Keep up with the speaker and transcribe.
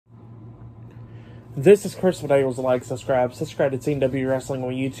This is Chris Videos. Like, subscribe to Team W Wrestling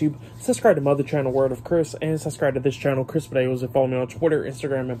on YouTube, subscribe to my other channel, Word of Chris, and subscribe to this channel, Chris Videos, and follow me on Twitter,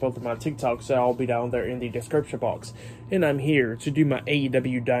 Instagram, and both of my TikToks, so I'll be down there in the description box. And I'm here to do my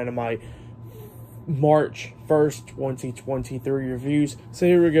AEW Dynamite March 1st, 2023 reviews. So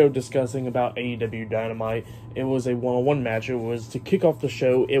here we go, discussing about AEW Dynamite. It was a one-on-one match. It was to kick off the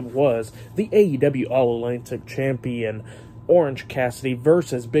show. It was the AEW All-Atlantic Champion, Orange Cassidy,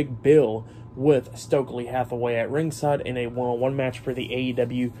 versus Big Bill, with Stockley Hathaway at ringside in a one-on-one match for the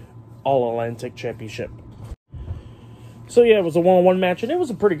AEW All-Atlantic Championship. So yeah, it was a one-on-one match, and it was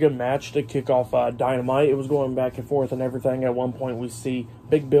a pretty good match to kick off Dynamite. It was going back and forth and everything. At one point, we see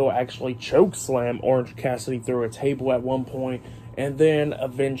Big Bill actually choke slam Orange Cassidy through a table at one point, and then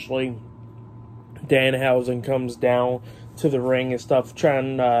eventually Danhausen comes down to the ring and stuff,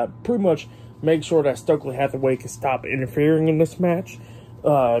 trying to pretty much make sure that Stockley Hathaway can stop interfering in this match.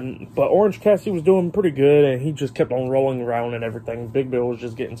 But Orange Cassidy was doing pretty good, and he just kept on rolling around and everything. Big Bill was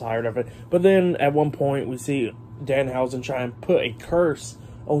just getting tired of it. But then at one point, we see Danhausen try and put a curse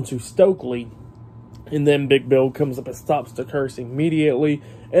onto Stockley, and then Big Bill comes up and stops the curse immediately,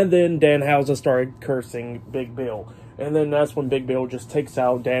 and then Danhausen started cursing Big Bill. And then that's when Big Bill just takes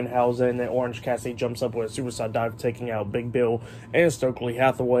out Danhausen, and Orange Cassidy jumps up with a suicide dive, taking out Big Bill and Stockley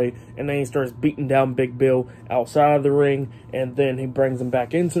Hathaway. And then he starts beating down Big Bill outside of the ring, and then he brings him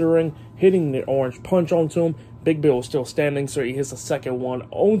back into the ring, hitting the orange punch onto him. Big Bill was still standing, so he hits a second one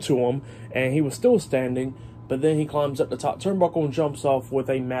onto him, and he was still standing. But then he climbs up the top turnbuckle and jumps off with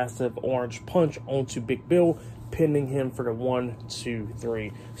a massive orange punch onto Big Bill, pinning him for the 1, 2,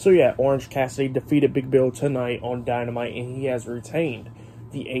 3. So yeah, Orange Cassidy defeated Big Bill tonight on Dynamite, and he has retained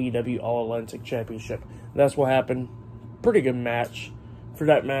the AEW All-Atlantic Championship. That's what happened. Pretty good match. For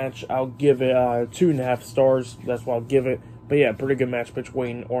that match, I'll give it 2.5 stars. That's what I'll give it. But yeah, pretty good match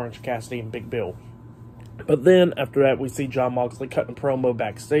between Orange Cassidy and Big Bill. But then, after that, we see Jon Moxley cutting a promo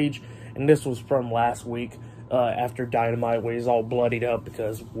backstage, and this was from last week. After Dynamite, where he's all bloodied up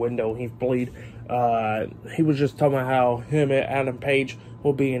because window he bleed. He was just talking about how him and Adam Page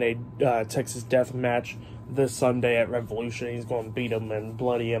will be in a Texas Death match this Sunday at Revolution. He's going to beat him and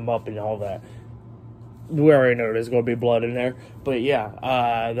bloody him up and all that. We already know there's going to be blood in there. But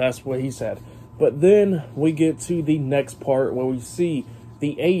yeah, that's what he said. But then we get to the next part where we see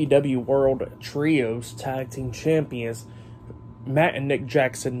the AEW World Trios Tag Team Champions, Matt and Nick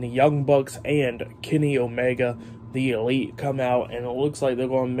Jackson, the Young Bucks, and Kenny Omega, the Elite, come out, and it looks like they're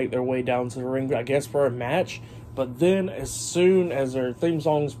going to make their way down to the ring, I guess, for a match. But then, as soon as their theme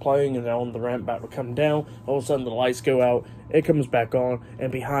song's playing and they're on the ramp about to come down, all of a sudden the lights go out, it comes back on,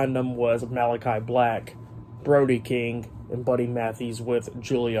 and behind them was Malachi Black, Brody King, and Buddy Matthews with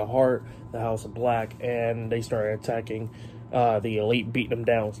Julia Hart, the House of Black, and they started attacking the Elite, beating them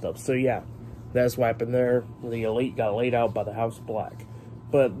down and stuff. So yeah, that's what happened there. The Elite got laid out by the House of Black.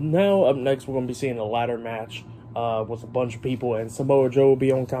 But now, up next, we're going to be seeing a ladder match with a bunch of people, and Samoa Joe will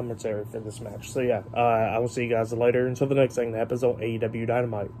be on commentary for this match. So yeah, I will see you guys later. Until the next thing that happens on AEW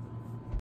Dynamite.